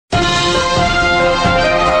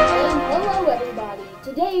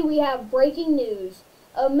Today we have breaking news.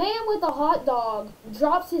 A man with a hot dog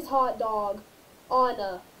drops his hot dog on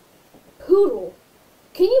a poodle.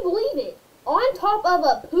 Can you believe it? On top of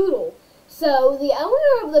a poodle. So the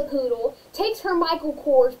owner of the poodle takes her Michael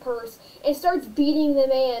Kors purse and starts beating the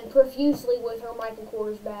man profusely with her Michael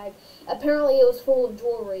Kors bag. Apparently it was full of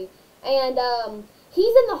jewelry. And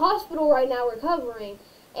he's in the hospital right now recovering.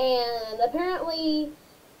 And apparently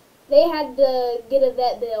they had to get a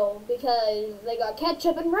vet bill because they got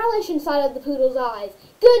ketchup and relish inside of the poodle's eyes.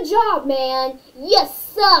 Good job, man. You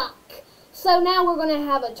suck. So now we're going to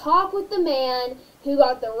have a talk with the man who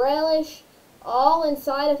got the relish all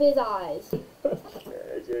inside of his eyes.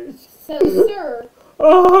 So, sir,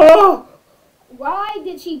 why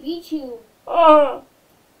did she beat you? I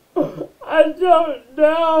don't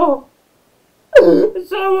know.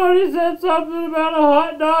 Somebody said something about a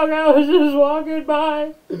hot dog. I was just walking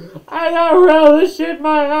by. I got relish in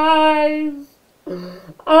my eyes.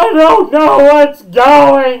 I don't know what's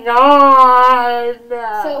going on.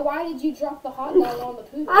 So why did you drop the hot dog on the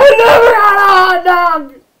poodle? I never had a hot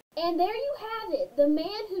dog. And there you have it. The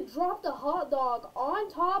man who dropped the hot dog on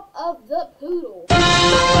top of the poodle.